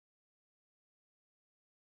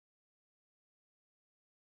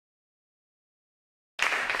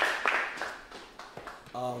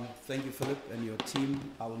Thank you, Philip, and your team.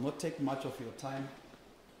 I will not take much of your time.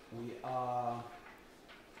 We are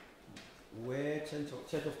where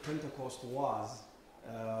Church of Pentecost was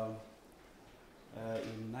in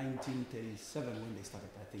 1937 when they started,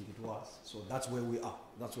 I think it was. So that's where we are.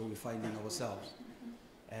 That's where we're finding ourselves.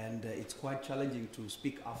 And it's quite challenging to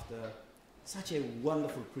speak after such a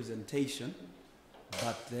wonderful presentation.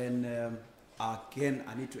 But then, again,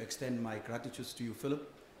 I need to extend my gratitude to you,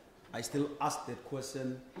 Philip. I still ask that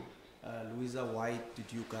question, Louisa, why did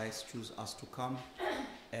you guys choose us to come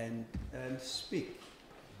and speak?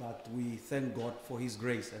 But we thank God for His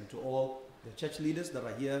grace, and to all the church leaders that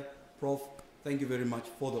are here, Prof, thank you very much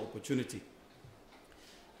for the opportunity.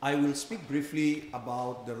 I will speak briefly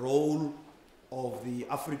about the role of the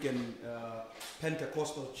African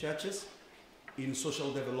Pentecostal churches in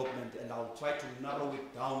social development, and I'll try to narrow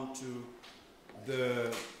it down to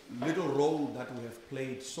the little role that we have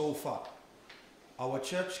played so far. Our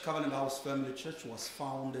church, Covenant House Family Church, was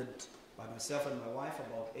founded by myself and my wife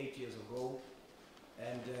about 8 years ago.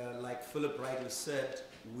 And like Philip rightly said,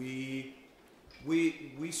 we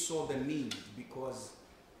saw the need because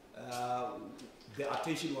the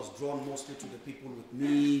attention was drawn mostly to the people with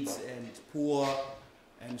needs and poor.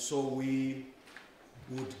 And so we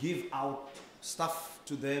would give out stuff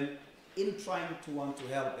to them in trying to want to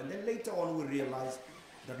help. And then later on we realized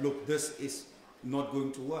that, look, this is not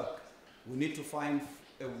going to work. We need to find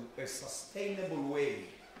a sustainable way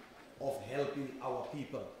of helping our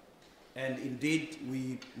people. And indeed,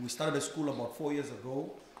 we started a school about 4 years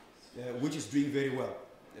ago, which is doing very well.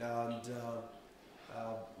 And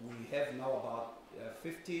we have now about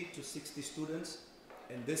 50 to 60 students.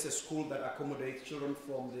 And this is a school that accommodates children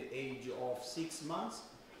from the age of 6 months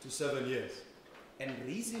to 7 years. And the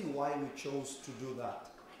reason why we chose to do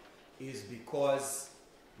that is because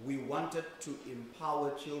we wanted to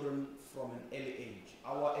empower children from an early age.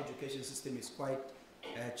 Our education system is quite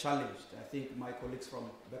challenged. I think my colleagues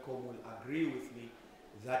from back home will agree with me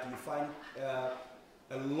that you find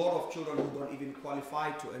a lot of children who don't even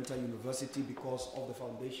qualify to enter university because of the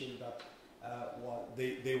foundation that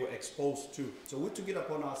they were exposed to. So we took it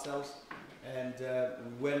upon ourselves, and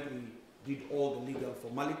we did all the legal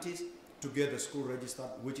formalities to get the school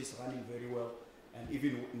registered, which is running very well. And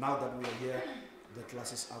even now that we are here, the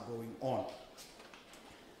classes are going on.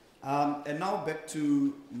 And now back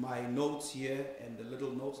to my notes here and the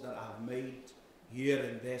little notes that I have made here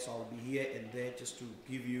and there. So I'll be here and there just to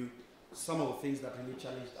give you some of the things that really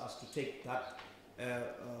challenged us to take that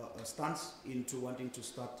stance into wanting to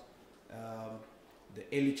start the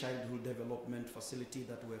early childhood development facility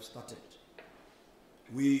that we have started.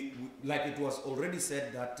 We like it was already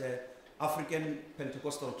said that African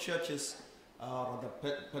Pentecostal churches,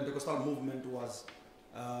 the Pentecostal movement was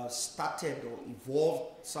started or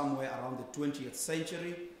evolved somewhere around the 20th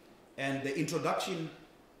century, and the introduction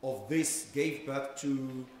of this gave birth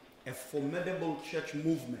to a formidable church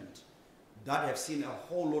movement that have seen a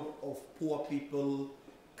whole lot of poor people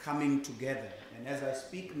coming together. And as I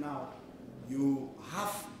speak now,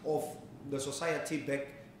 half of the society back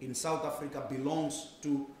in South Africa belongs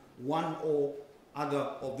to one or other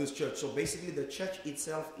of this church. So basically the church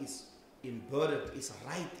itself is embedded, is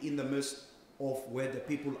right in the midst of where the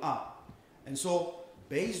people are. And so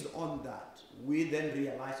based on that, we then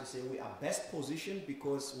realized to say we are best positioned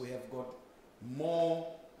because we have got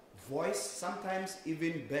more voice, sometimes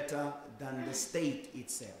even better than the state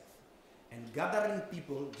itself. And gathering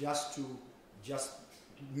people just to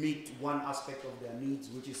meet one aspect of their needs,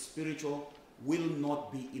 which is spiritual, will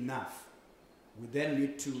not be enough. We then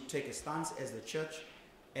need to take a stance as the church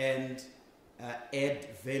and add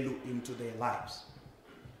value into their lives.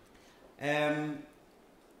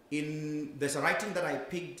 There's a writing that I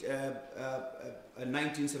picked, a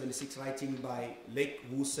 1976 writing by Lake,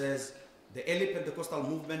 who says the early Pentecostal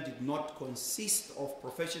movement did not consist of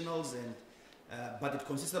professionals, but it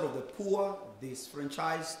consisted of the poor, the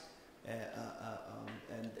disfranchised,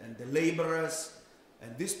 and the laborers.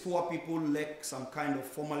 And these poor people lack some kind of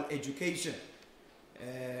formal education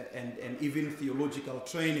and even theological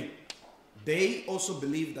training. They also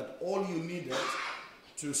believed that all you needed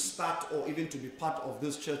to start or even to be part of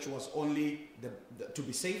this church was only to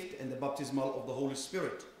be saved and the baptismal of the Holy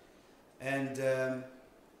Spirit. And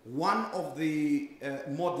one of the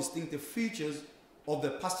more distinctive features of the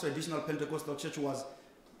past traditional Pentecostal church was,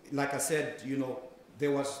 like I said,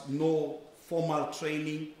 there was no formal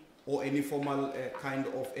training or any formal kind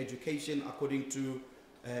of education, according to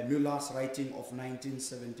Muller's writing of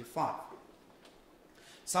 1975.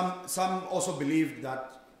 Some also believed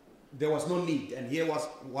that there was no need, and here was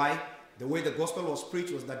why. The way the gospel was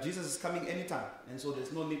preached was that Jesus is coming anytime, and so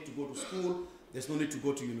there's no need to go to school, There's no need to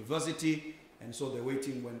go to university. And so the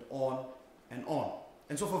waiting went on and on.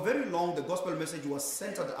 And so for very long, the gospel message was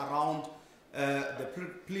centered around the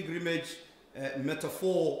pilgrimage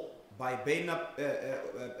metaphor by Bainab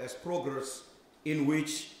as progress, in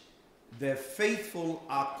which the faithful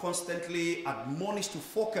are constantly admonished to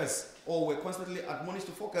focus, or were constantly admonished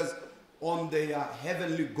to focus on their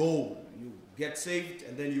heavenly goal. You get saved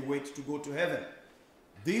and then you wait to go to heaven.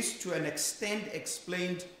 This, to an extent,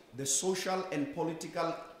 explained the social and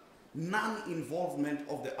political non-involvement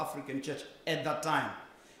of the African church at that time.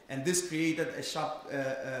 And this created a sharp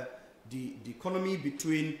dichotomy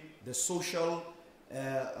between the social,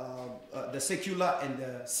 the secular and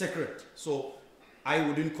the sacred. So I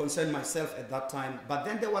wouldn't concern myself at that time. But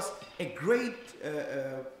then there was a great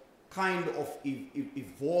kind of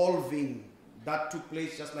evolving that took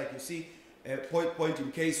place, just like you see, point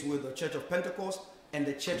in case with the Church of Pentecost, and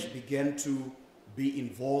the church began to be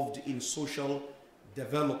involved in social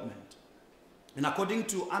development. And according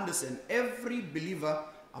to Anderson, every believer,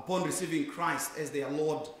 upon receiving Christ as their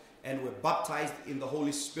Lord and were baptized in the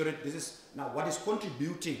Holy Spirit, this is now what is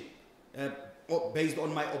contributing, based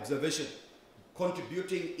on my observation,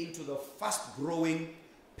 contributing into the fast-growing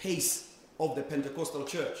pace of the Pentecostal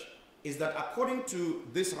church, is that according to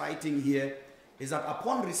this writing here, is that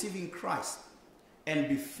upon receiving Christ and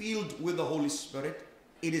be filled with the Holy Spirit,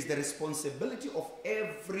 it is the responsibility of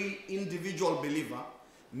every individual believer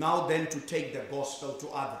now then to take the gospel to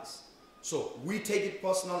others. So we take it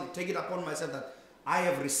personally, take it upon myself that I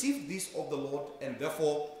have received this of the Lord, and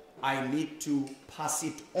therefore I need to pass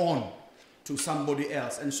it on to somebody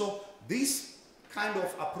else. And so this kind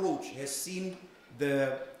of approach has seen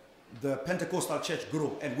the Pentecostal church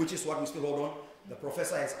grow, and which is what we still hold on. The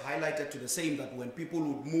professor has highlighted to the same that when people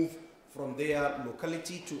would move from their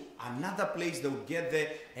locality to another place, they would get there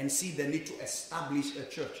and see the need to establish a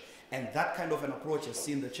church. And that kind of an approach has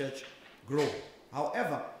seen the church grow.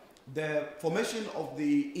 However, the formation of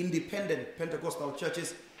the independent Pentecostal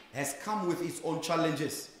churches has come with its own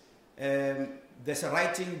challenges. There's a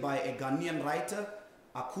writing by a Ghanaian writer,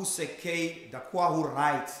 Akuseke Dakwa, who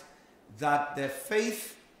writes that the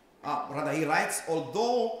faith, he writes,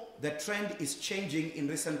 although the trend is changing in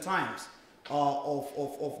recent times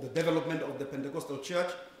of the development of the Pentecostal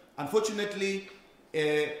church, unfortunately,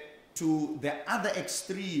 to the other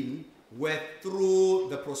extreme, where through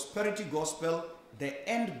the prosperity gospel, the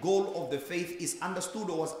end goal of the faith is understood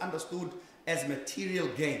or was understood as material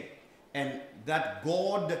gain. And that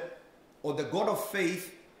God, or the God of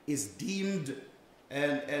faith, is deemed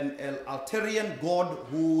an Altarian God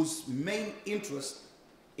whose main interest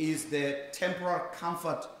is the temporal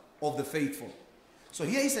comfort of the faithful. So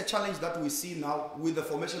here is a challenge that we see now with the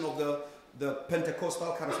formation of the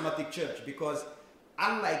Pentecostal charismatic church, because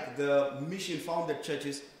unlike the mission-founded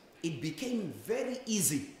churches, it became very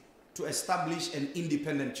easy to establish an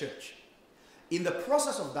independent church. In the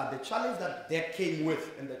process of that, the challenge that came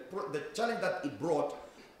with, and the challenge that it brought,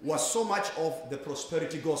 was so much of the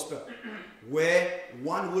prosperity gospel, where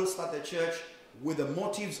one will start a church with the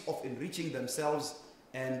motives of enriching themselves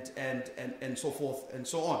and so forth and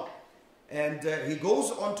so on. And he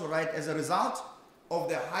goes on to write, as a result of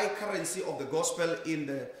the high currency of the gospel in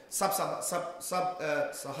the sub-Saharan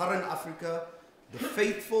Africa, the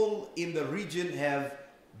faithful in the region have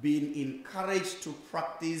been encouraged to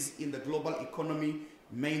practice in the global economy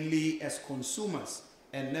mainly as consumers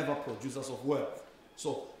and never producers of wealth.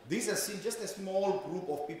 So this has seen just a small group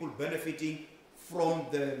of people benefiting from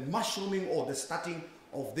the mushrooming or the starting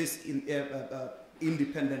of this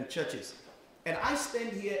independent churches. And I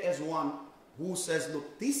stand here as one who says,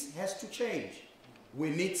 look, this has to change. We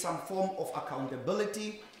need some form of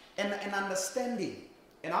accountability and understanding.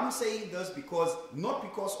 And I'm saying this because, not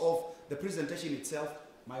because of the presentation itself.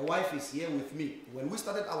 My wife is here with me. When we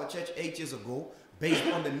started our church 8 years ago, based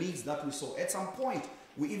on the needs that we saw, at some point,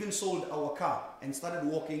 we even sold our car and started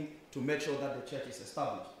working to make sure that the church is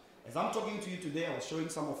established. As I'm talking to you today, I was showing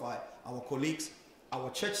some of our colleagues,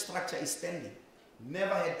 our church structure is standing.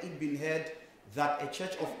 Never had it been heard that a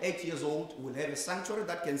church of 8 years old will have a sanctuary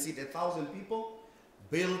that can seat 1,000 people,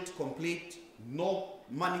 built, complete, no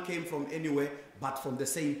money came from anywhere but from the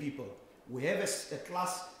same people. We have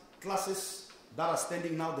classes that are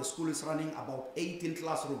standing now. The school is running about 18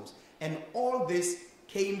 classrooms. And all this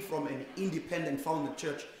came from an independent founded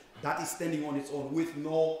church that is standing on its own with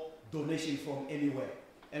no donation from anywhere.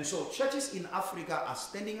 And so churches in Africa are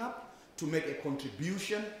standing up to make a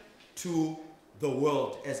contribution to the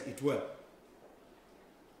world, as it were.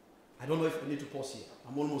 I don't know if I need to pause here.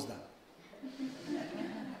 I'm almost done.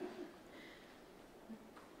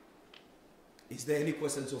 Is there any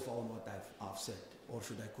questions so far on what I've said, or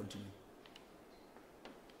should I continue?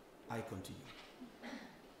 I continue.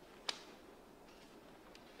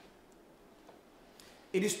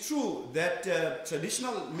 It is true that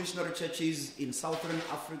traditional missionary churches in Southern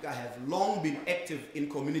Africa have long been active in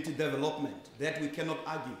community development. That we cannot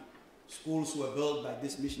argue. Schools were built by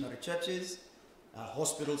these missionary churches,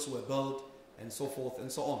 hospitals were built, and so forth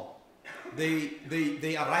and so on.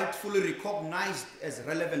 They are rightfully recognized as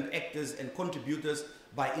relevant actors and contributors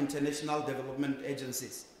by international development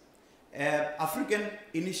agencies. African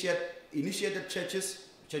initiated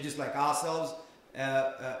churches like ourselves,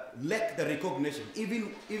 lack the recognition,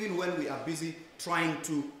 even when we are busy trying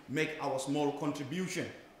to make our small contribution.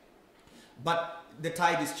 But the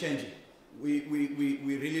tide is changing. We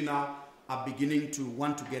really now are beginning to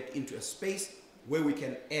want to get into a space where we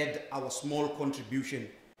can add our small contribution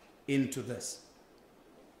into this.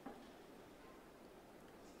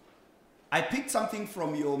 I picked something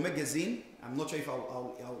from your magazine. I'm not sure if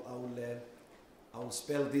I'll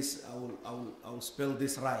spell this. I'll spell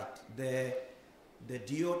this right. The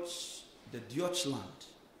Deutschland,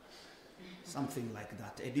 something like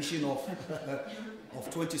that, edition of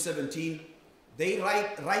 2017. They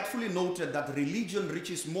rightfully noted that religion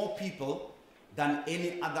reaches more people than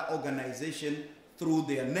any other organization through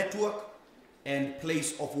their network and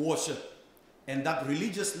place of worship, and that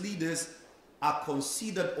religious leaders are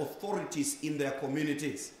considered authorities in their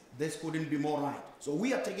communities. This couldn't be more right. So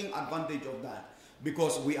we are taking advantage of that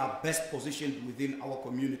because we are best positioned within our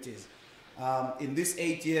communities. In these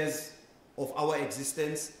 8 years of our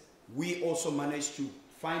existence, we also managed to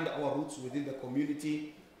find our roots within the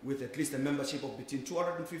community with at least a membership of between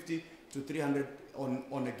 250 to 300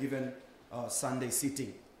 on a given Sunday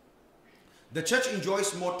sitting. The church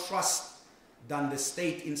enjoys more trust than the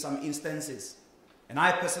state in some instances. And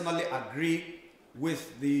I personally agree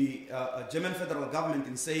with the German federal government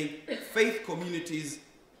in saying faith communities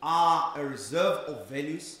are a reserve of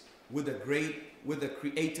values with a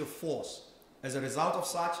creative force. As a result of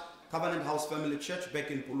such, Covenant House Family Church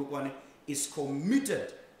back in Polokwane is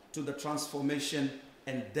committed to the transformation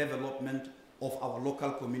and development of our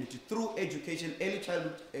local community through education, early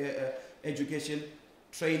childhood education,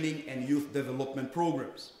 training, and youth development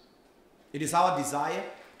programs. It is our desire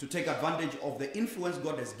to take advantage of the influence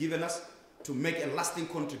God has given us to make a lasting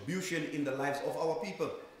contribution in the lives of our people.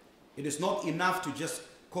 It is not enough to just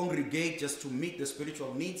congregate just to meet the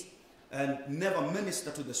spiritual needs and never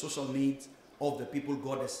minister to the social needs of the people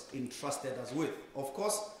God has entrusted us with. Of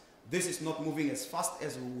course, this is not moving as fast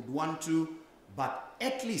as we would want to, but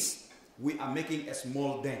at least we are making a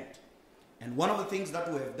small dent. And one of the things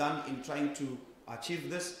that we have done in trying to achieve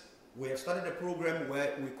this, we have started a program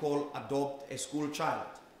where we call Adopt a School Child.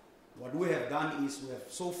 What we have done is we have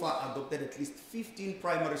so far adopted at least 15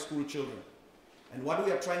 primary school children. And what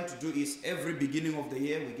we are trying to do is every beginning of the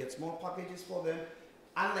year, we get small packages for them.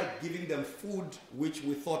 Unlike giving them food, which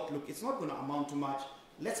we thought, look, it's not going to amount to much,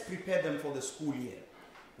 let's prepare them for the school year.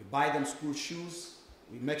 We buy them school shoes,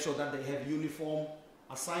 we make sure that they have uniform,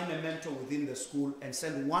 assign a mentor within the school, and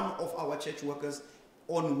send one of our church workers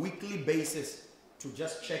on a weekly basis to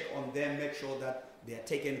just check on them, make sure that they are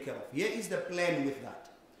taken care of. Here is the plan with that.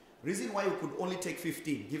 Reason why we could only take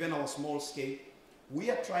 15, given our small scale,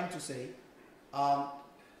 we are trying to say,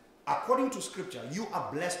 according to scripture, you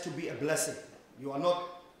are blessed to be a blessing. You are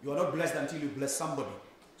not blessed until you bless somebody.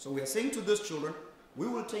 So we are saying to these children, we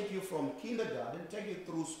will take you from kindergarten, take you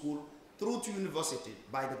through school, through to university.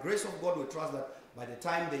 By the grace of God, we trust that by the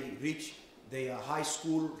time they reach their high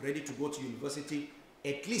school, ready to go to university,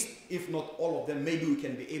 at least, if not all of them, maybe we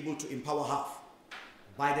can be able to empower half.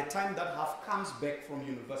 By the time that half comes back from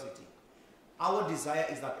university, our desire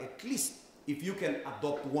is that at least if you can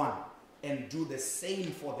adopt one and do the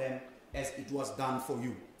same for them as it was done for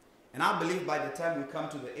you. And I believe by the time we come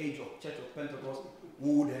to the age of Church of Pentecost,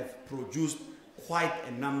 we would have produced quite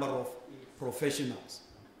a number of professionals.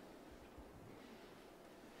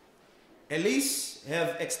 Elise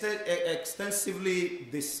have extensively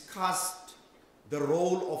discussed the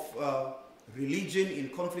role of religion in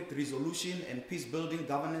conflict resolution and peace building,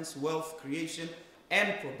 governance, wealth creation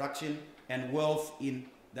and production, and wealth in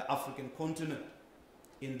the African continent.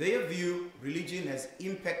 In their view, religion has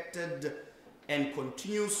impacted and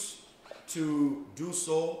continues to do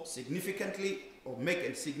so significantly, or make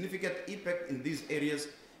a significant impact in these areas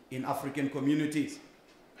in African communities.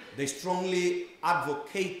 They strongly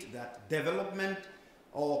advocate that development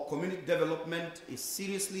or community development is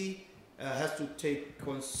seriously has to take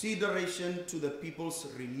consideration to the people's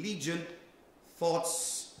religion,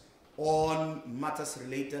 thoughts on matters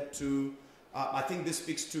related to, I think this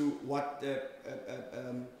speaks to what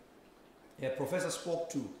a professor spoke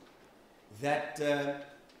to, that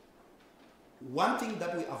one thing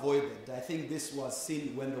that we avoided, I think this was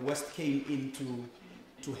seen when the West came in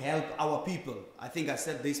to help our people. I think I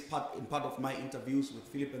said this in part of my interviews with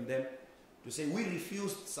Philip and them, to say we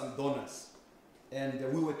refused some donors, and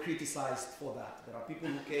we were criticized for that. There are people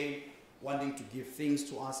who came wanting to give things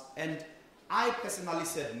to us, and I personally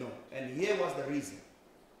said no, and here was the reason.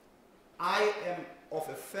 I am of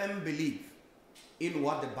a firm belief in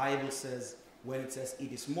what the Bible says when it says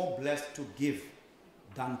it is more blessed to give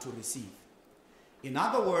than to receive. In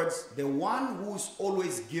other words, the one who's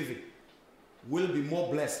always giving will be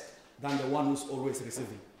more blessed than the one who's always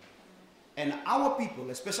receiving. And our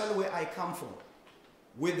people, especially where I come from,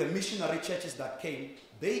 with the missionary churches that came,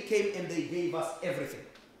 they came and they gave us everything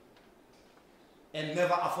and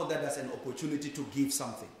never afforded us an opportunity to give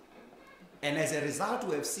something. And as a result,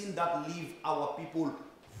 we have seen that leave our people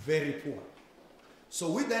very poor.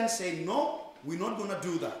 So we then say, no, we're not going to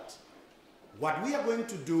do that. What we are going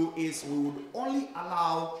to do is we would only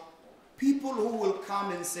allow people who will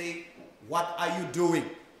come and say, what are you doing?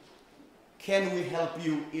 Can we help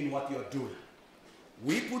you in what you're doing?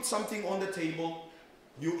 We put something on the table,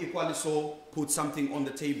 you equally so put something on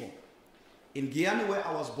the table. In Guyana, where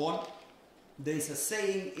I was born, there is a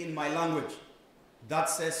saying in my language that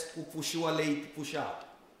says,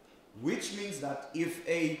 which means that if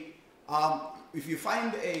you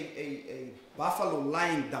find a buffalo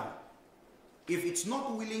lying down, if it's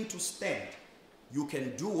not willing to stand, you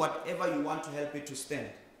can do whatever you want to help it to stand,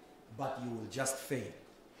 but you will just fail.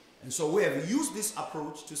 And so we have used this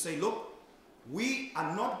approach to say, look, we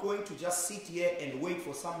are not going to just sit here and wait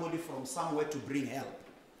for somebody from somewhere to bring help.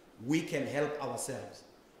 We can help ourselves,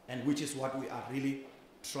 and which is what we are really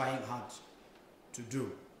trying hard to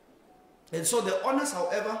do. And so the honors,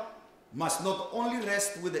 however, must not only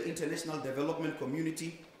rest with the international development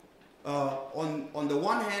community. On the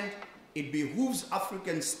one hand, it behooves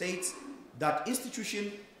African states that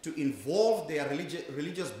institution to involve their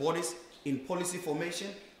religious bodies in policy formation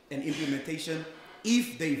and implementation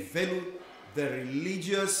if they value the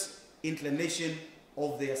religious inclination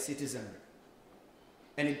of their citizenry.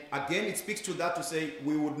 And it speaks to that to say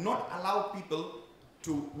we would not allow people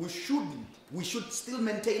to, we should still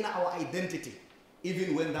maintain our identity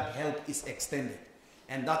even when that help is extended.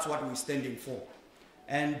 And that's what we're standing for.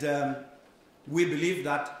 And we believe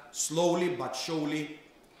that slowly but surely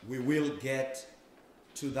we will get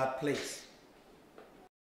to that place.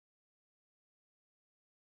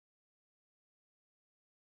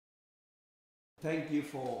 Thank you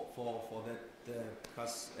for that,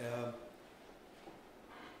 because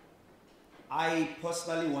I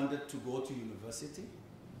personally wanted to go to university,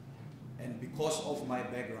 and because of my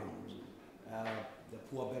background, the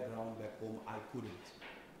poor background back home, I couldn't.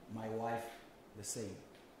 My wife, the same.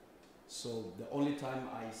 So the only time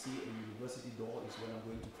I see a university door is when I'm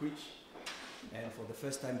going to preach, and for the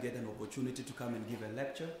first time get an opportunity to come and give a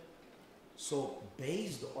lecture. So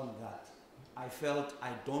based on that, I felt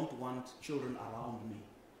I don't want children around me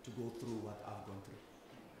to go through what I've gone through.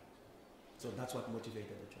 So that's what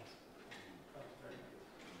motivated the choice.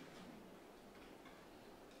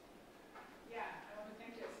 Yeah, I want to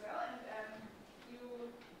thank you as well. And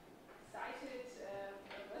you cited a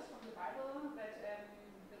verse from the Bible that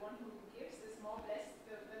the one who gives is more blessed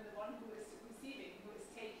than the one who is receiving, who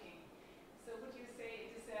is taking. So would you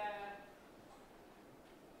say it's a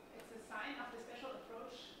sign of the special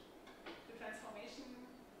approach to transformation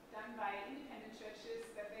done by independent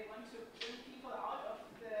churches that they want to bring people out of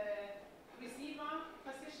the receiver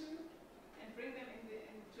position and bring them into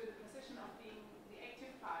the position of being the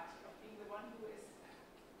active part, of being the one who is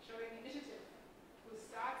showing initiative, who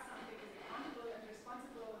starts something, is accountable and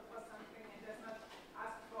responsible for something, and does not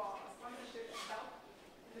ask for sponsorship and help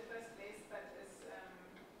in the first place, but is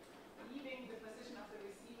leaving the position of the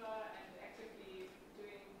receiver and actively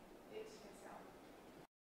doing it himself.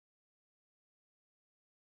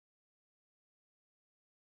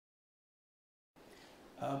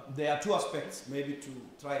 There are two aspects, maybe to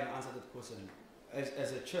try and answer that question.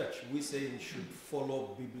 As a church, we say we should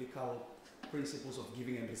follow biblical principles of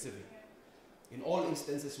giving and receiving. In all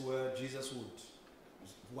instances where Jesus would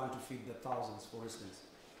want to feed the thousands, for instance,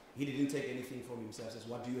 he didn't take anything from himself. He says,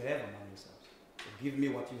 what do you have among yourselves? So give me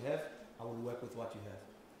what you have, I will work with what you have.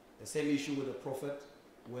 The same issue with the prophet,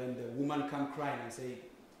 when the woman come crying and say,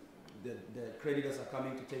 the creditors are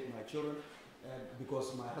coming to take my children,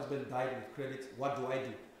 because my husband died with credit, what do I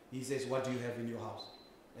do? He says, what do you have in your house?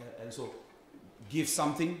 And so, give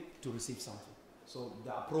something to receive something. So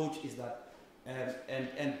the approach is that,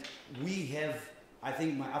 and we have, I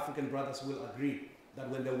think my African brothers will agree, that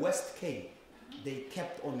when the West came, they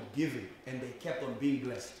kept on giving and they kept on being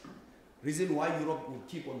blessed. Reason why Europe will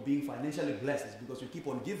keep on being financially blessed is because we keep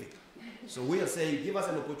on giving. So we are saying, give us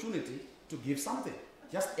an opportunity to give something.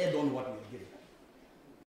 Just add on what we are giving.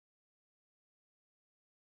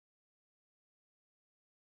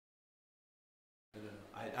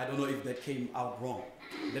 I don't know if that came out wrong.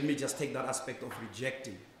 Let me just take that aspect of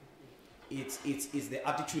rejecting. It's the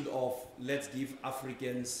attitude of, let's give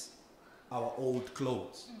Africans our old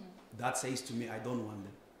clothes. That says to me, I don't want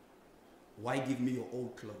them. Why give me your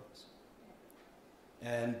old clothes?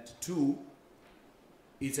 And two,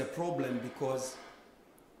 it's a problem because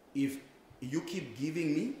if you keep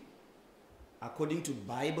giving me, according to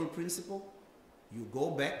Bible principle, you go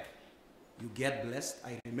back, you get blessed,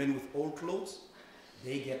 I remain with old clothes,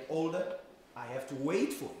 they get older, I have to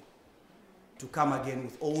wait for you to come again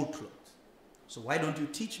with old clothes. So why don't you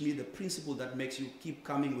teach me the principle that makes you keep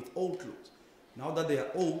coming with old clothes? Now that they are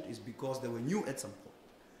old, is because they were new at some point.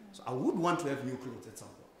 So I would want to have new clothes at some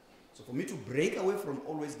point. So for me to break away from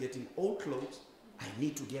always getting old clothes, I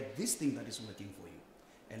need to get this thing that is working for you.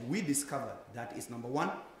 And we discovered that is number one,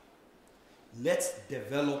 let's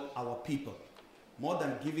develop our people. More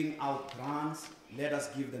than giving out grants, let us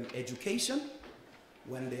give them education.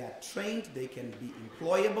 When they are trained, they can be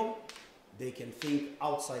employable, they can think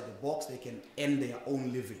outside the box, they can earn their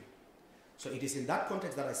own living. So it is in that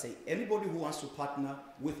context that I say, anybody who wants to partner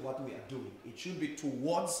with what we are doing, it should be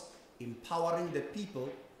towards empowering the people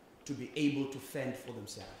to be able to fend for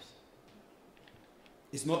themselves.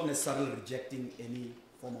 It's not necessarily rejecting any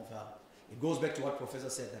form of help. It goes back to what Professor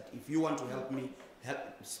said, that if you want to help me,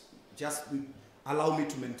 just allow me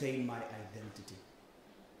to maintain my identity.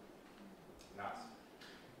 Nice.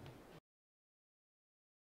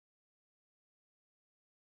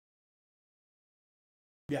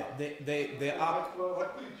 Yeah, they are.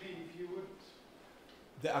 What would it be if you would?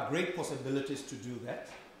 There are great possibilities to do that,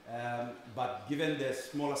 but given the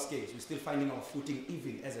smaller scales, we're still finding our footing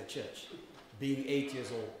even as a church, being 8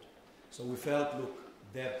 years old. So we felt, look,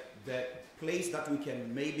 the place that we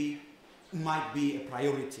can might be a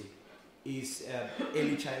priority is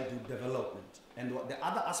early childhood development. And the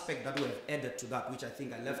other aspect that we have added to that, which I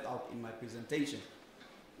think I left out in my presentation,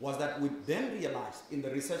 was that we then realized in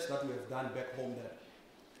the research that we have done back home that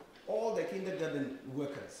all the kindergarten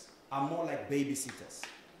workers are more like babysitters.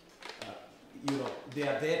 They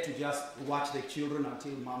are there to just watch their children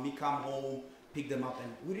until mommy come home, pick them up,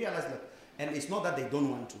 and we realized that, and it's not that they don't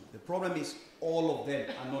want to. The problem is all of them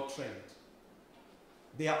are not trained.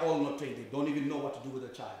 They are all not trained. They don't even know what to do with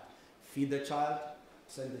the child. Feed the child,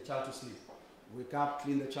 send the child to sleep. Wake up,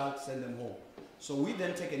 clean the child, send them home. So we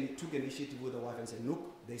then took initiative with the wife and said,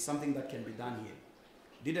 look, there's something that can be done here.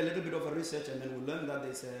 Did a little bit of a research, and then we learned that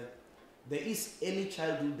there is early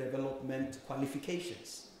childhood development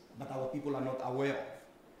qualifications, but our people are not aware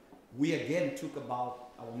of. We again took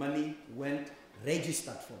about our money, went,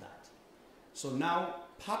 registered for that. So now,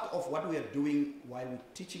 part of what we are doing while we're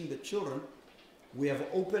teaching the children, we have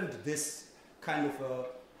opened this kind of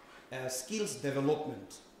a skills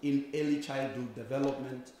development in early childhood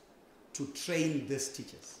development to train these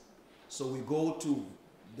teachers. So we go to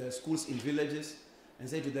the schools in villages and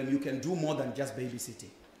say to them, you can do more than just babysitting.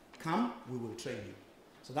 Come, we will train you.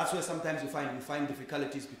 So that's where sometimes we find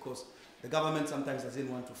difficulties, because the government sometimes doesn't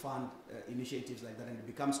want to fund initiatives like that, and it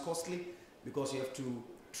becomes costly because you have to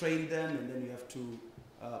train them and then you have to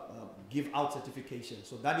give out certification.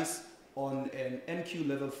 So that is on an NQ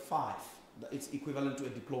level 5. It's equivalent to a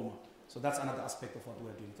diploma. So that's another aspect of what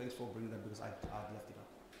we're doing. Thanks for bringing that, because I left it out.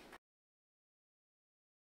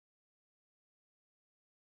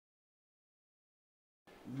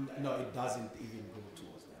 No, it doesn't even go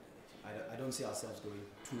towards that. I don't see ourselves going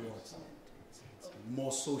towards that. It's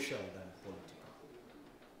more social than political.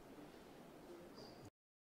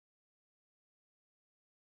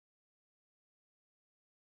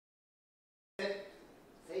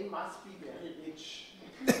 They must be very rich.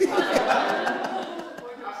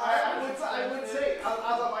 I would say,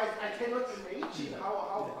 otherwise I cannot imagine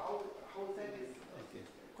how that is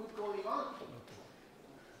good going on.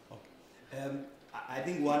 Okay. I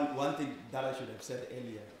think one thing that I should have said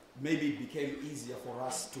earlier, maybe it became easier for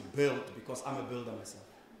us to build because I'm a builder myself.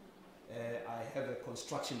 I have a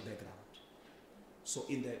construction background. So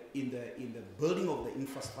in the building of the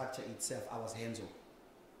infrastructure itself, I was hands-on.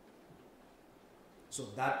 So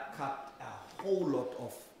that cut a whole lot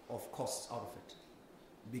of costs out of it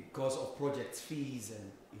because of project fees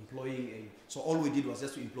and employing so all we did was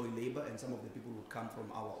just to employ labor, and some of the people would come from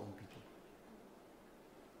our own people.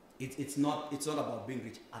 It's not about being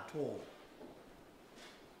rich at all.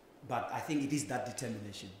 But I think it is that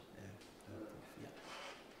determination.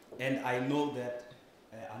 Yeah. And I know that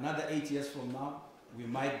another 8 years from now, we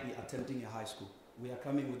might be attempting a high school. We are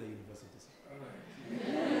coming with the universities. All right.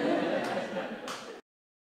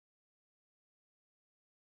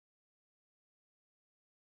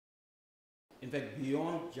 In fact,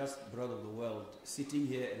 beyond just Bread of the World, sitting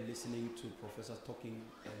here and listening to professors talking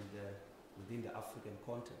and within the African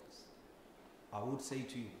context, I would say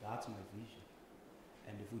to you, that's my vision.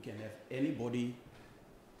 And if we can have anybody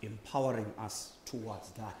empowering us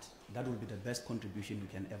towards that, that will be the best contribution we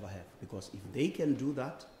can ever have. Because if they can do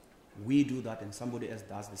that, we do that, and somebody else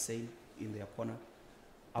does the same in their corner,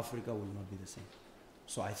 Africa will not be the same.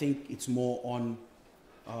 So I think it's more on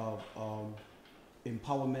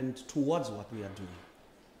empowerment towards what we are doing,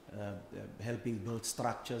 helping build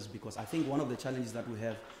structures, because I think one of the challenges that we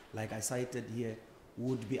have, like I cited here,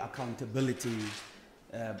 would be accountability,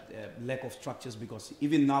 lack of structures, because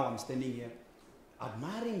even now I'm standing here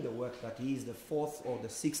admiring the work that he is the fourth or the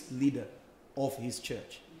sixth leader of his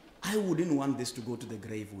church. I wouldn't want this to go to the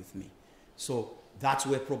grave with me. So that's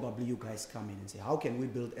where probably you guys come in and say, how can we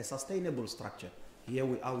build a sustainable structure? Here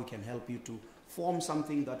we are, we can help you to form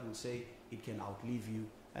something that will say it can outlive you.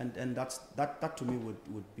 And that to me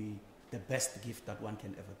would be the best gift that one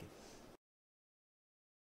can ever give.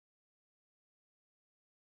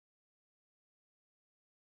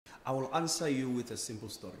 I will answer you with a simple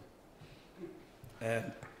story.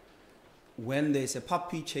 When there's a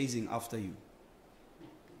puppy chasing after you,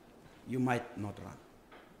 you might not run.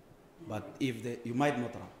 But you might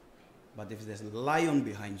not run. But if there's a lion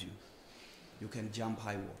behind you, you can jump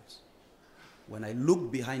high walls. When I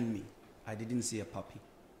looked behind me, I didn't see a puppy.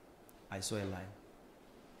 I saw a lion.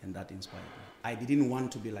 And that inspired me. I didn't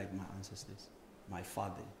want to be like my ancestors, my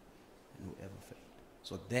father, and whoever failed.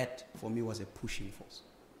 So that, for me, was a pushing force.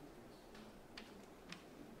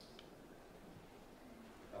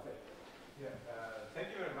 Yeah, thank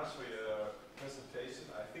you very much for your presentation.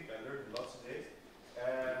 I think I learned a lot today.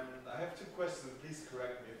 And I have two questions. Please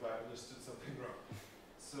correct me if I understood something wrong.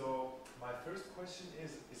 So my first question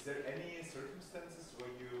is there any circumstances where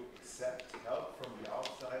you accept help from the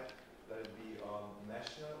outside, let it be on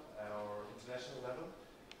national or international level?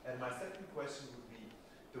 And my second question would be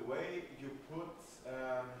the way you put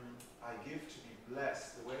I give to be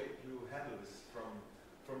blessed, the way you handle this from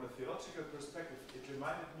a theological perspective, it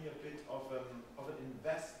reminded me a bit of an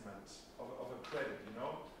investment, of a credit, you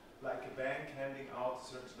know? Like a bank handing out a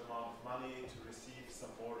certain amount of money to receive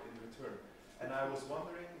some more in return. And I was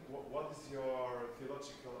wondering, what is your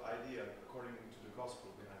theological idea according to the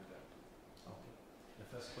gospel behind that? Okay. The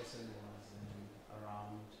first question was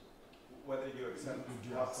around whether you accept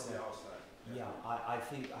help from the outside. Yeah, I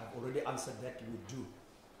think I've already answered that we do,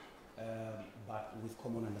 but with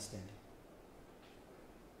common understanding.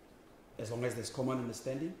 As long as there's common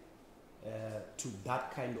understanding to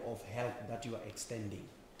that kind of help that you are extending,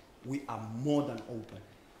 we are more than open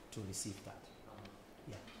to receive that.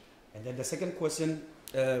 Yeah. And then the second question,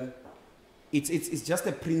 it's just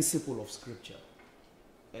a principle of Scripture.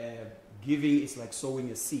 Giving is like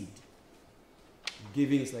sowing a seed.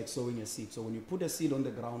 Giving is like sowing a seed. So when you put a seed on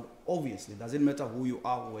the ground, obviously, it doesn't matter who you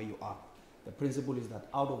are or where you are. The principle is that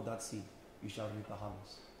out of that seed, you shall reap a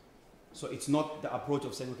harvest. So it's not the approach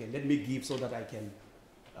of saying, okay, let me give so that I can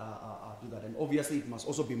do that. And obviously, it must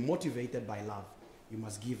also be motivated by love. You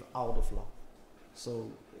must give out of love.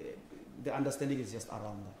 So the understanding is just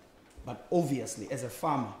around that. But obviously, as a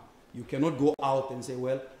farmer, you cannot go out and say,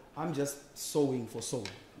 well, I'm just sowing for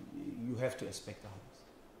sowing. You have to expect a harvest.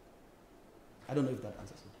 I don't know if that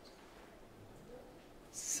answers it.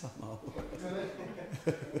 Somehow. Of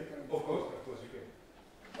course you can.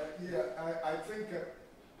 I think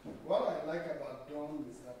what I like about Don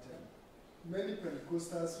is that many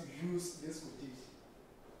Pentecostals use this quotation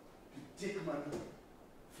to take money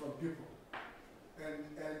from people. And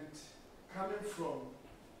coming from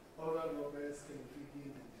other Roberts and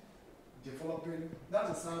developing, that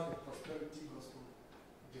is how the prosperity gospel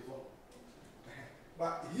developed.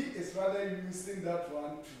 But he is rather using that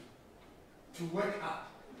one to work hard,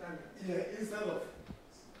 instead of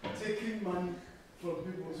taking money from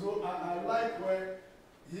people. So I like where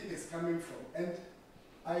he is coming from. And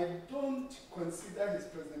I don't consider his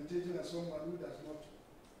presentation as someone who does not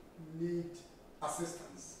need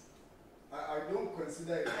assistance. I don't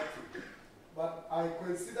consider it that way. But I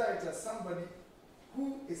consider it as somebody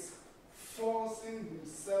who is forcing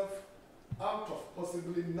himself out of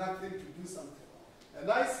possibly nothing to do something. And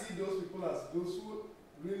I see those people as those who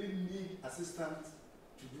really need assistance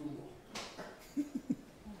to do more.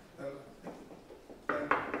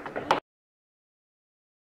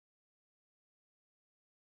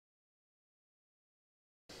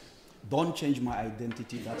 Don't change my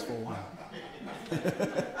identity, that's for one.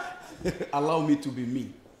 Allow me to be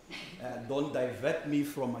me. Don't divert me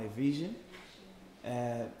from my vision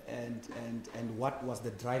and what was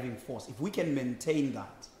the driving force. If we can maintain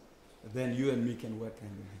that, then you and me can work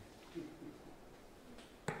hand in hand.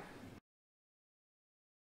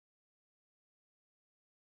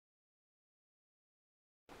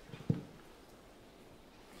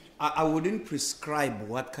 I wouldn't prescribe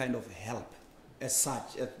what kind of help as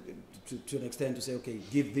such, to an extent to say, okay,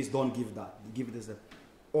 give this, don't give that, give this, that.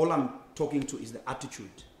 All I'm talking to is the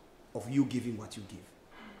attitude of you giving what you give.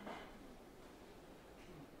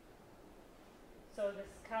 So this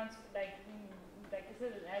counts, like is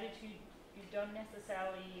it an attitude you don't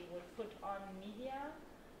necessarily would put on media?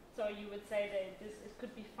 So you would say that it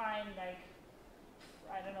could be fine, like,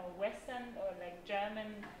 I don't know, Western or like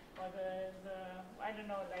German, or I don't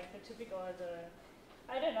know, like the typical,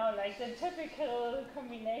 like the typical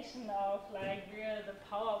combination of like we're the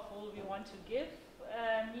powerful, we want to give.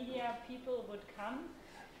 Media people would come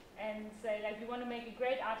and say, like, we want to make a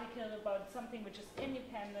great article about something which is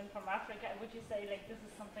independent from Africa. Would you say, like, this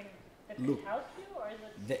is something that could help you, or is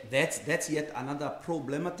it? That's yet another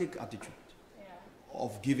problematic attitude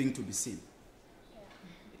of giving to be seen.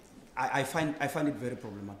 Yeah. I find it very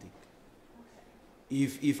problematic. Okay.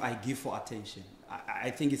 If I give for attention,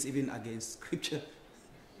 I think it's even against scripture.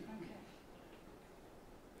 Okay.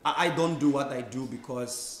 I don't do what I do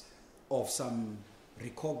because of some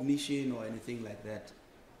recognition or anything like that.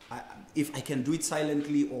 If I can do it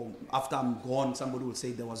silently, or after I'm gone, somebody will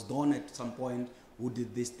say there was Don at some point who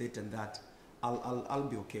did this, that, and that. I'll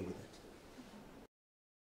be okay with it.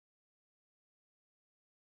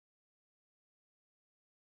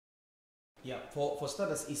 Yeah, for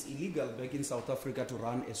starters, it's illegal back in South Africa to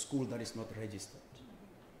run a school that is not registered.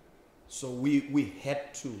 So we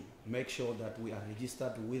had to make sure that we are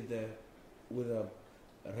registered with the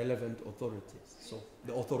relevant authorities. So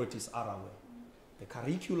the authorities are aware. The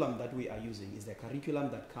curriculum that we are using is the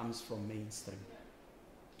curriculum that comes from mainstream.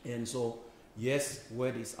 And so, yes,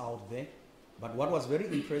 word is out there. But what was very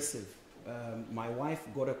impressive, my wife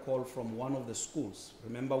got a call from one of the schools.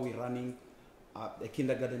 Remember, we're running a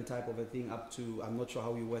kindergarten type of a thing up to, I'm not sure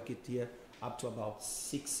how we work it here, up to about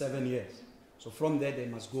 6-7 years. So from there, they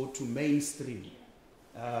must go to mainstream.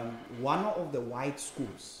 One of the white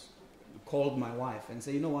schools called my wife and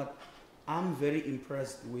said, you know what, I'm very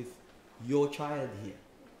impressed with your child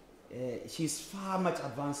here. She's far much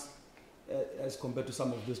advanced as compared to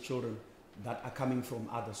some of those children that are coming from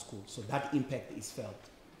other schools. So that impact is felt.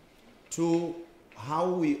 To how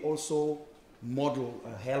we also model,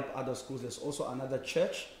 help other schools, there's also another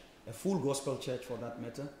church, a full gospel church for that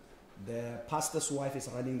matter. The pastor's wife is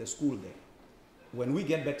running the school there. When we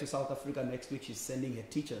get back to South Africa next week, she's sending her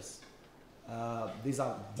teachers, these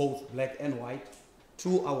are both black and white,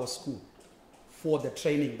 to our school for the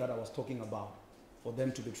training that I was talking about, for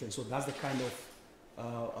them to be trained. So that's the kind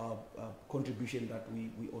of contribution that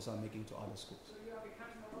we also are making to other schools. So you are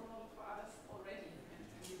becoming a role model for others already?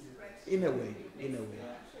 In a way, in a way.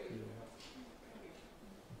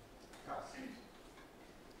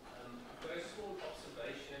 Very small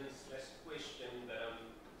observation / question that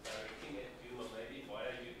I'm directing at you, or maybe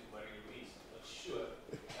via you to Marie-Louise, not sure.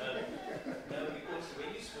 Because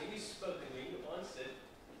when you spoke and when you answered,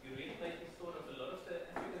 you really made me thought of a lot of the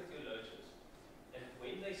African theologians. And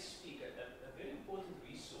when they speak, a very important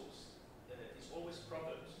resource is always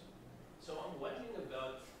Proverbs. So I'm wondering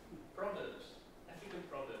about Proverbs, African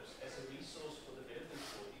Proverbs, as a resource for the development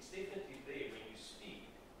thought. It's definitely there when you speak.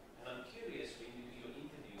 And I'm curious when you do your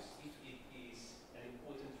interviews if it is an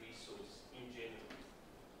important resource in general.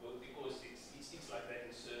 Well, because it's like that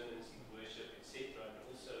in sermons, in worship, etc. And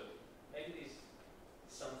also, maybe there's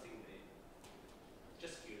something there.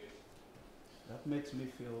 Just curious. That makes me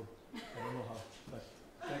feel, I don't know how, but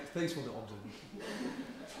thanks for the observation.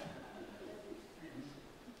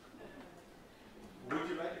 Would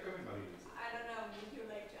you like to comment, Marie? I don't know, would you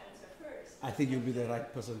like to answer first? I think you'll be the right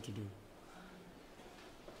person to do.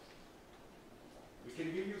 We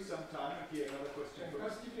can give you some time if you have another question.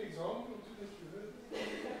 First, give an example to this.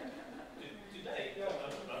 Today,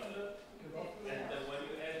 Buffalo, and the one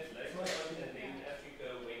you added later on, and then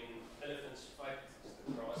Africa when elephants fight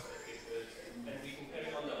the grass that gets hurt, and we can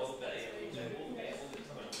carry on the whole day. I mean, they're all there all the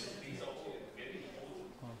time. These are all very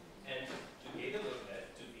important. And together with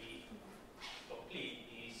that, to be complete,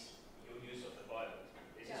 is your use of the Bible.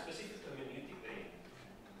 There's a specific community there,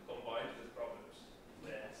 combined with Proverbs.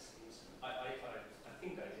 I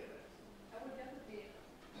think I hear that. I would definitely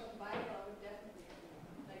combine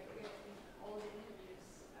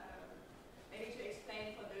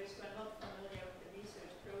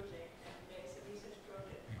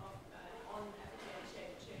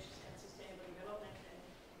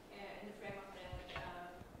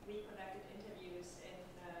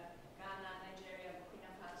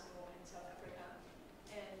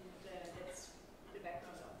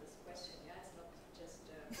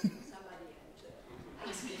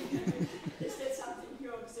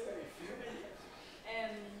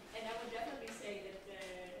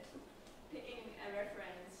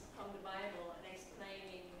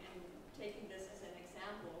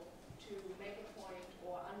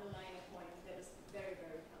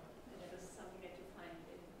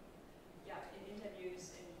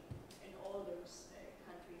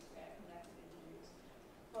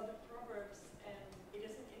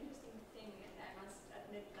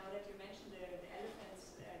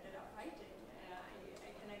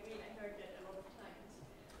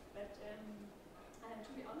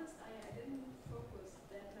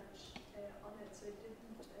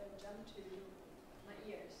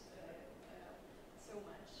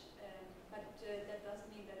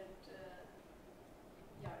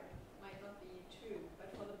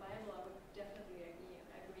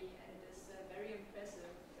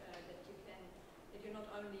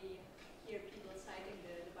only hear people citing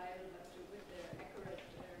the Bible, but with the accurate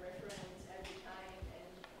reference every time.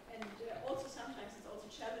 And also sometimes it's also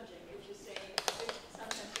challenging if you say,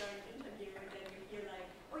 sometimes during an interview, and then you hear like,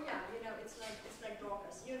 oh yeah, it's like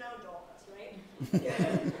Dorcas. You know Dorcas, right?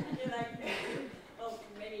 You're like, well,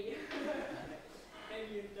 maybe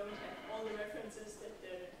you don't have all the references that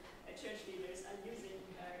the church leaders are using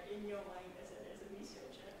in your mind as a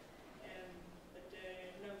researcher. But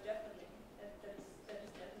no, definitely, that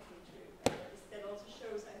is definitely true. That also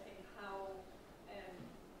shows, I think, how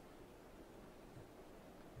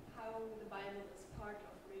the Bible is part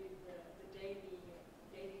of really the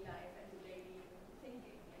daily life and the daily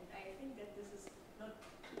thinking. And I think that this is not,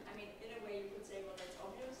 I mean, in a way you could say, well, that's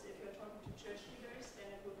obvious. If you're talking to church leaders,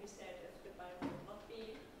 then it would be said if the Bible would not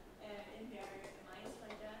be in their minds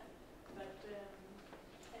like that. But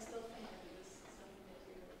I still think that it is something that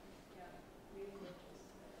you, really notice.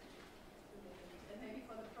 And maybe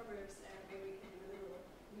for the Proverbs, maybe we can do a little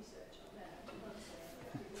research on that. Once,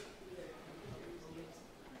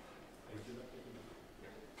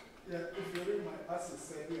 Yeah, if you read my essay,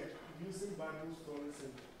 said, using Bible stories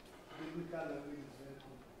and biblical language is very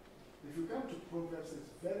cool. If you come to Proverbs,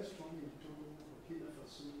 it's very strong in Togo, Burkina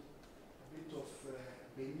Faso, a bit of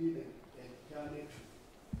Benin and Ghana.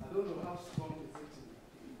 I don't know how strong is it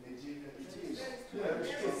in Nigeria. It is. Yeah, it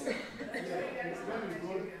is. Yeah, it's when you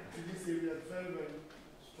go to this area, very, very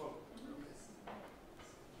strong. Yes.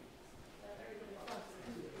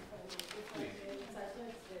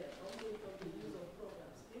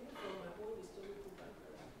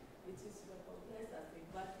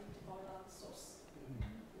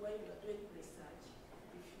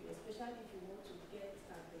 Especially if you want to get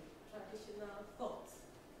at the traditional thoughts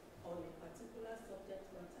on a particular subject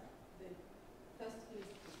matter, the first place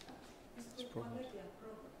to start is to collect their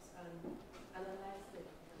problems and analyze them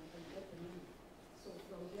and get the meaning. So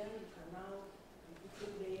from there you can now be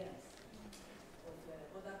putting layers of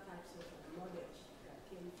other types of knowledge that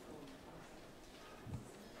came from outside.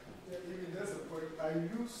 Yeah, even that's a point.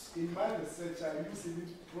 In my research, I use even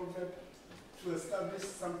proverb to establish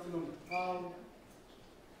something on how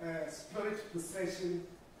spirit possession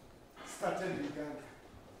started in Ghana.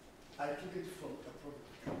 I took it from a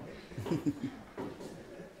proverb.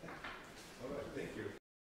 All right, thank you.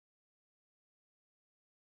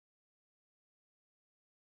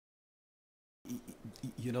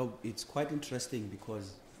 You know, it's quite interesting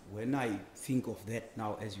because when I think of that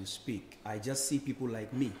now as you speak, I just see people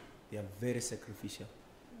like me. They are very sacrificial.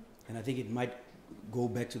 And I think it might go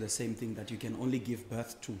back to the same thing that you can only give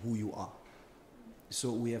birth to who you are.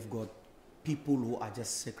 So we have got people who are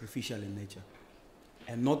just sacrificial in nature.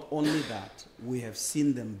 And not only that, we have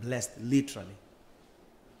seen them blessed literally.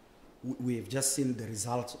 We have just seen the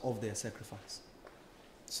results of their sacrifice.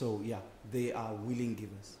 So yeah, they are willing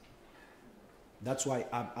givers. That's why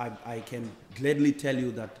I can gladly tell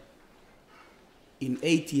you that in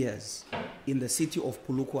 8 years, in the city of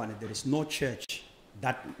Polokwane, there is no church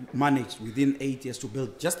that managed within 8 years to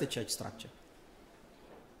build just a church structure.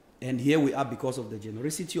 And here we are because of the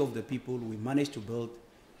generosity of the people. We managed to build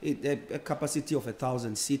a capacity of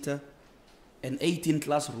 1,000-seater and 18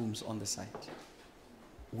 classrooms on the site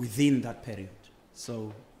within that period.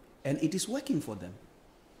 So, and it is working for them.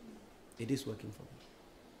 It is working for them.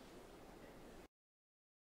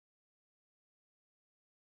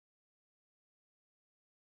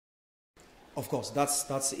 Of course,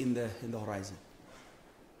 that's in the horizon.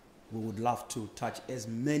 We would love to touch as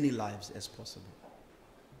many lives as possible.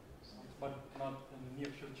 But not in the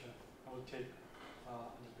near future. I will take a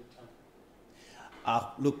little bit time.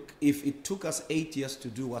 Look, if it took us 8 years to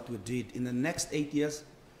do what we did, in the next 8 years,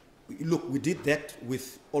 look, we did that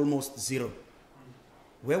with almost zero.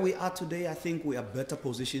 Where we are today, I think we are better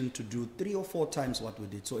positioned to do 3 or 4 times what we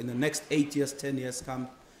did. So in the next 8 years, 10 years come,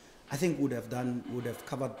 I think would have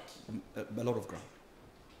covered a lot of ground.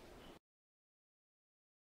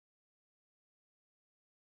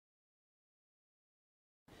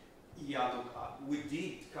 Yeah, look, we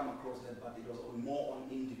did come across that, but it was more on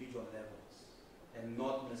individual levels and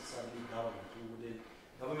not necessarily government.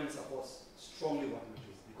 Government supports strongly what we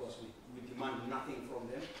do because we demand nothing from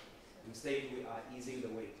them. Instead, we are easing the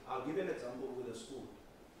weight. I'll give you an example with a school.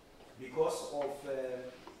 Because of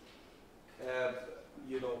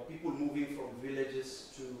people moving from villages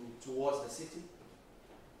towards the city,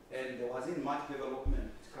 and there wasn't much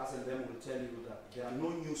development. Cass and them will tell you that there are no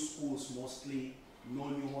new schools, mostly no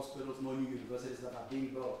new hospitals, no new universities that are being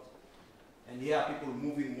built. And here are people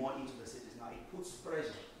moving more into the cities. Now it puts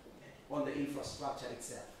pressure on the infrastructure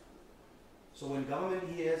itself. So when government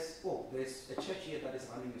hears, oh, there's a church here that is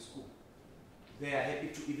running a school, they are happy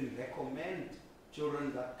to even recommend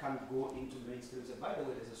children that can't go into mainstream. Say, by the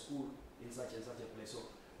way, there's a school in such and such a place. So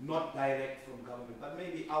not direct from government, but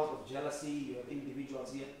maybe out of jealousy, you have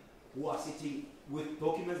individuals here who are sitting with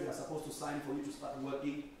documents they are supposed to sign for you to start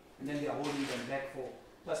working, and then they are holding them back for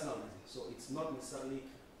personal reasons. So it's not necessarily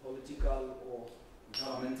political or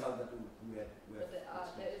governmental that we have. But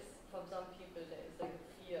there is, from some people, there is like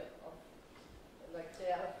a fear of, like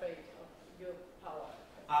they are afraid of your power.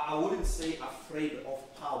 I wouldn't say afraid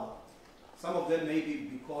of power. Some of them may be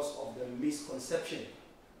because of the misconception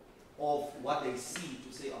of what they see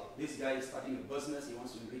to say, oh, this guy is starting a business, he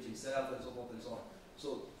wants to enrich himself, and so forth and so on.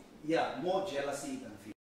 So, yeah, more jealousy than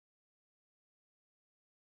fear.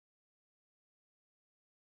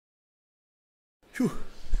 Phew.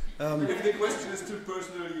 If the question is too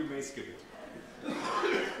personal, you may skip it.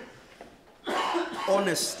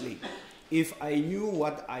 Honestly, if I knew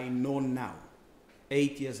what I know now,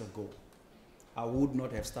 8 years ago, I would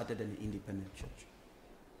not have started an independent church.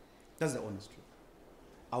 That's the honest truth.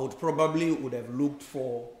 I would probably would have looked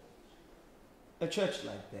for a church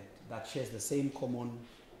like that, that shares the same common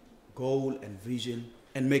goal and vision,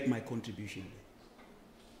 and make my contribution there.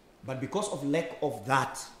 But because of lack of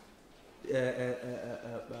that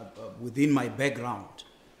within my background,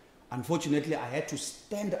 unfortunately I had to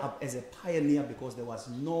stand up as a pioneer because there was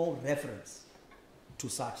no reference to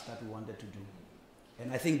such that we wanted to do.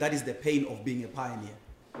 And I think that is the pain of being a pioneer.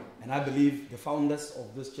 And I believe the founders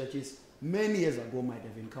of these churches many years ago might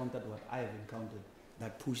have encountered what I have encountered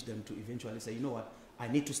that pushed them to eventually say, you know what, I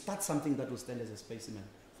need to start something that will stand as a specimen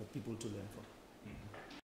for people to learn from.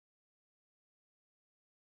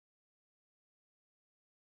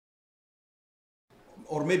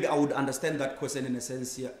 Or maybe I would understand that question in a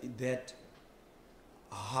sense here, that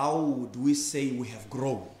how would we say we have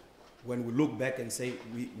grown when we look back and say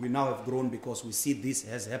we now have grown because we see this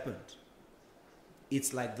has happened?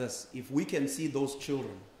 It's like this. If we can see those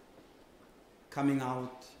children coming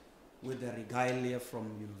out with their regalia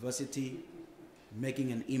from university,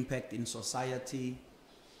 making an impact in society,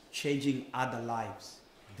 changing other lives,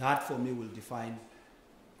 that for me will define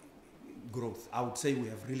growth. I would say we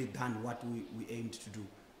have really done what we aimed to do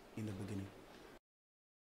in the beginning.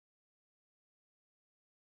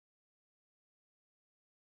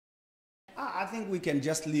 I think we can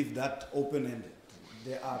just leave that open-ended.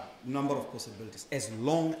 There are a number of possibilities. As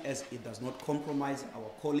long as it does not compromise our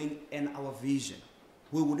calling and our vision,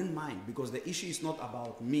 we wouldn't mind, because the issue is not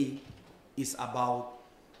about me, it's about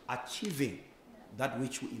achieving that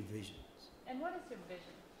which we envision. And what is your vision?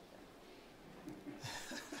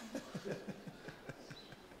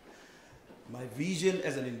 My vision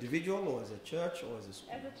as an individual or as a church or as a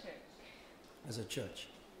school? As a church. As a church.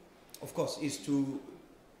 Of course, is to...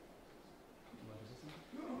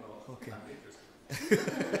 Okay.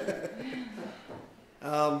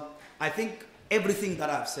 I think everything that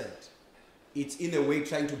I've said, it's in a way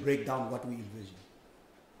trying to break down what we envision.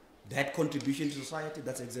 That contribution to society,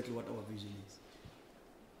 that's exactly what our vision is.